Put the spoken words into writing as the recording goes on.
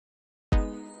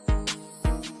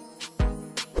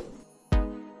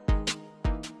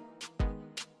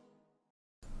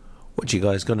What you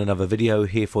guys, got another video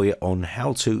here for you on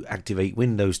how to activate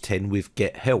Windows 10 with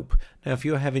Get Help. Now if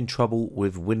you're having trouble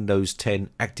with Windows 10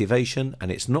 activation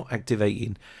and it's not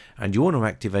activating and you want to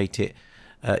activate it,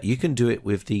 you can do it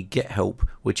with the Get Help,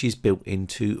 which is built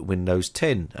into Windows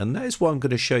 10, and that is what I'm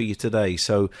going to show you today.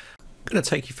 So I'm going to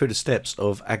take you through the steps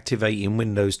of activating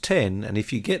Windows 10, and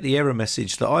if you get the error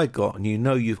message that I got and you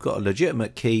know you've got a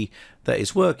legitimate key that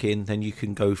is working, then you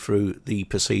can go through the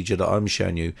procedure that I'm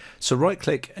showing you. So right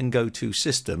click and go to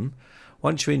System.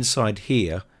 Once you're inside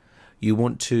here, you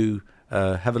want to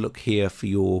have a look here for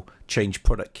your change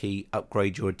product key,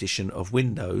 upgrade your edition of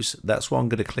Windows. That's what I'm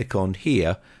going to click on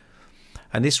here,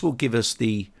 and this will give us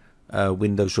the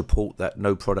Windows report that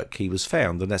no product key was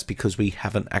found, and that's because we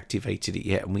haven't activated it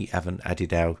yet and we haven't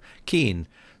added our key in.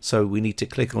 So we need to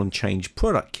click on change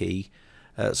product key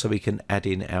so we can add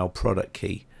in our product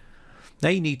key. Now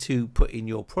you need to put in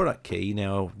your product key.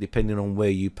 Now depending on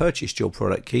where you purchased your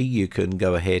product key, you can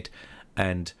go ahead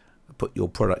and put your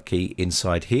product key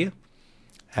inside here,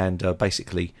 and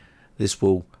basically this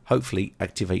will hopefully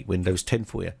activate Windows 10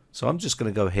 for you. So I'm just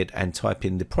going to go ahead and type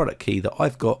in the product key that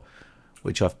I've got,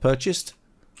 which I've purchased,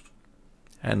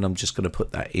 and I'm just going to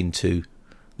put that into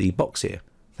the box here.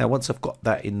 Now once I've got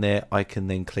that in there, I can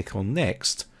then click on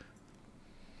next,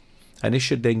 and this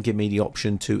should then give me the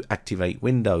option to activate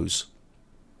Windows.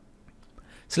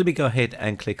 So let me go ahead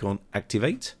and click on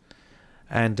activate,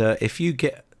 and if you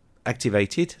get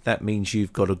activated, that means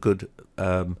you've got a good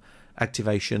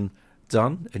activation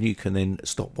done and you can then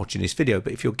stop watching this video.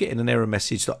 But if you're getting an error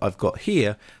message that I've got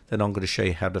here, then I'm going to show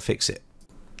you how to fix it.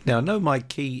 Now I know my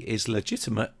key is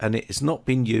legitimate and it has not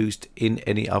been used in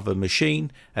any other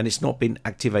machine and it's not been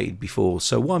activated before.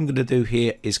 So what I'm going to do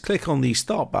here is click on the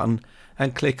start button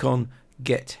and click on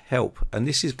Get Help, and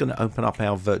this is going to open up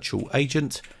our virtual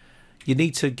agent. You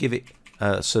need to give it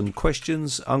some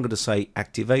questions. I'm going to say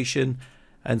activation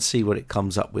and see what it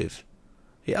comes up with.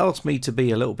 It asks me to be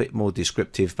a little bit more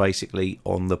descriptive basically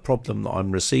on the problem that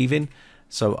I'm receiving.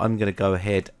 So I'm going to go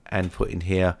ahead and put in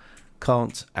here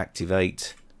can't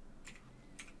activate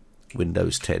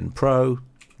Windows 10 Pro.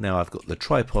 Now I've got the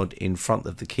tripod in front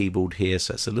of the keyboard here,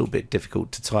 so it's a little bit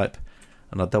difficult to type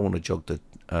and I don't want to jog the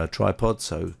tripod,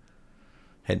 so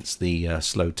hence the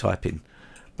slow typing.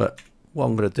 But what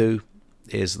I'm going to do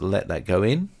is let that go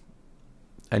in,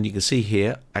 and you can see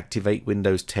here activate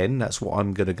Windows 10. That's what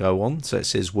I'm going to go on. So it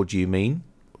says, what do you mean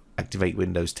activate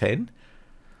Windows 10?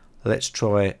 Let's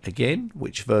try again.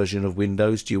 Which version of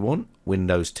Windows do you want?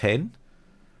 Windows 10.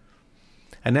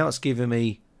 And now it's giving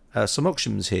me some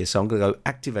options here. So I'm going to go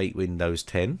activate Windows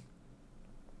 10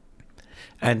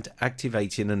 and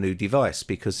activating a new device,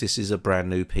 because this is a brand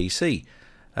new PC.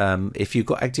 If you've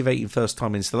got activating first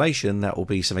time installation, that will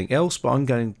be something else, but I'm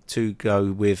going to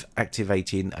go with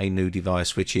activating a new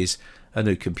device, which is a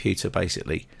new computer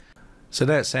basically. So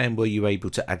now it's saying, were you able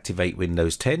to activate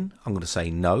Windows 10? I'm going to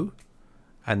say no,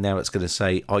 and now it's going to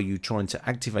say, are you trying to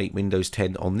activate Windows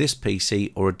 10 on this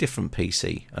PC or a different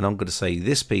PC? And I'm going to say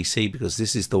this PC because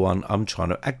this is the one I'm trying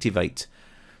to activate.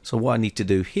 So what I need to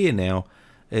do here now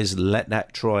is let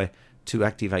that try to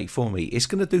activate for me. It's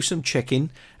going to do some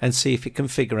checking and see if it can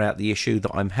figure out the issue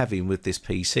that I'm having with this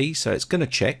PC. So it's going to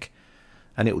check,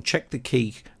 and it will check the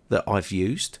key that I've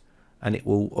used, and it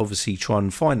will obviously try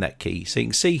and find that key. So you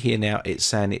can see here now it's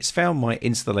saying it's found my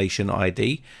installation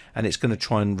ID and it's going to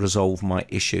try and resolve my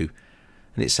issue.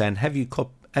 And it's saying, have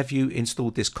you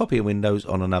installed this copy of Windows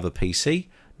on another PC?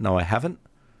 No, I haven't.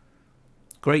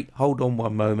 Great, hold on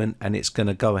one moment, and it's going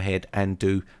to go ahead and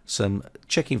do some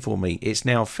checking for me. It's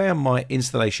now found my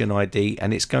installation ID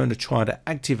and it's going to try to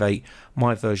activate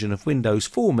my version of Windows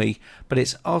for me, but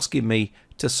it's asking me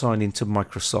to sign into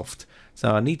Microsoft.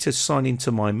 So I need to sign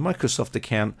into my Microsoft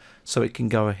account so it can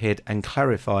go ahead and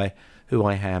clarify who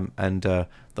I am and that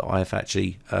I've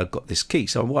actually got this key.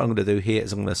 So what I'm going to do here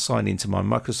is I'm going to sign into my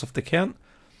Microsoft account,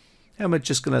 and we're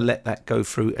just going to let that go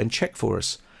through and check for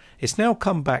us. It's now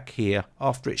come back here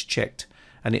after it's checked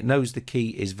and it knows the key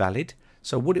is valid.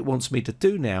 So what it wants me to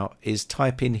do now is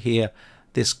type in here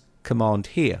this command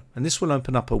here, and this will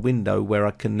open up a window where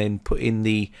I can then put in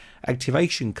the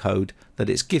activation code that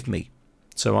it's given me.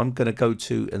 So I'm going to go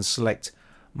to and select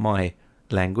my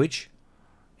language.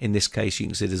 In this case you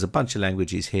can see there's a bunch of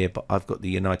languages here, but I've got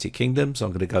the United Kingdom, so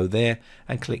I'm going to go there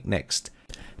and click next.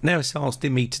 Now it's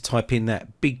asking me to type in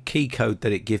that big key code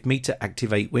that it gave me to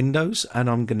activate Windows, and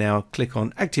I'm going to now click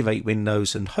on activate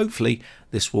Windows, and hopefully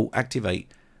this will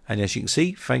activate. And as you can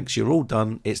see, thanks, you're all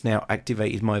done. It's now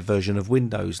activated my version of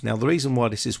Windows. Now the reason why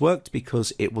this has worked,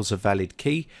 because it was a valid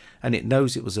key and it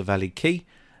knows it was a valid key,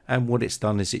 and what it's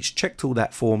done is it's checked all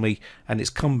that for me, and it's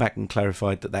come back and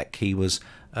clarified that that key was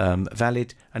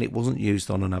valid and it wasn't used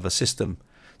on another system.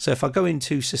 So if I go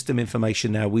into system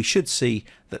information now, we should see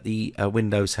that the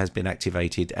Windows has been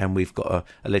activated and we've got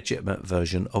a legitimate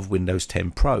version of Windows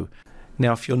 10 Pro.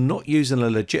 Now, if you're not using a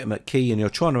legitimate key and you're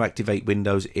trying to activate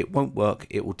Windows, it won't work.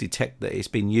 It will detect that it's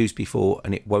been used before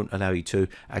and it won't allow you to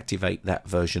activate that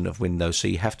version of Windows. So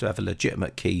you have to have a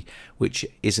legitimate key which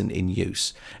isn't in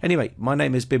use. Anyway, my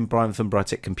name has been Brian from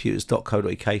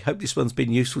briteccomputers.co.uk. Hope this one's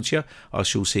been useful to you. I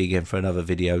shall see you again for another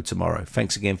video tomorrow.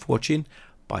 Thanks again for watching.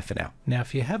 Bye for now. Now,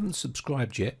 if you haven't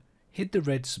subscribed yet, hit the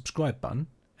red subscribe button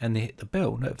and then hit the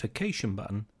bell notification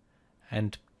button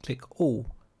and click all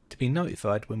to be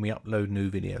notified when we upload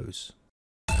new videos.